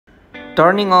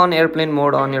Turning on airplane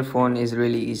mode on your phone is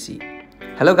really easy.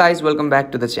 Hello guys, welcome back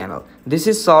to the channel. This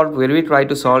is Solved, where we try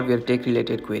to solve your tech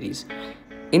related queries.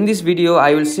 In this video,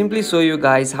 I will simply show you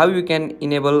guys how you can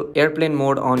enable airplane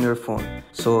mode on your phone.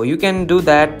 So you can do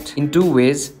that in two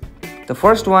ways. The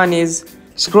first one is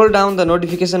scroll down the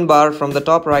notification bar from the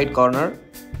top right corner.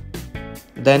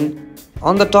 Then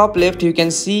on the top left, you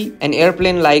can see an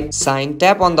airplane like sign.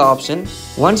 Tap on the option.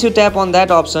 Once you tap on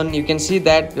that option, you can see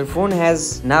that your phone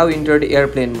has now entered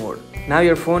airplane mode. Now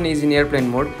your phone is in airplane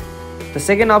mode. The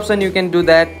second option you can do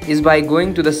that is by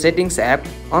going to the settings app.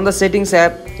 On the settings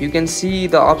app, you can see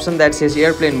the option that says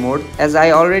airplane mode. As I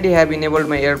already have enabled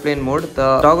my airplane mode,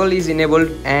 the toggle is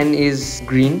enabled and is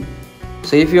green.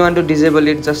 So if you want to disable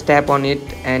it, just tap on it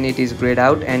and it is grayed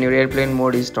out and your airplane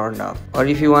mode is turned off. Or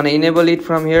if you want to enable it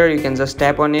from here, you can just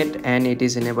tap on it and it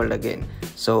is enabled again.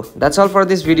 So that's all for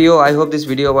this video. I hope this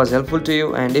video was helpful to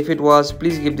you, and if it was,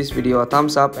 please give this video a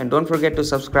thumbs up and don't forget to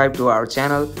subscribe to our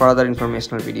channel for other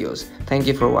informational videos. Thank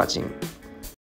you for watching.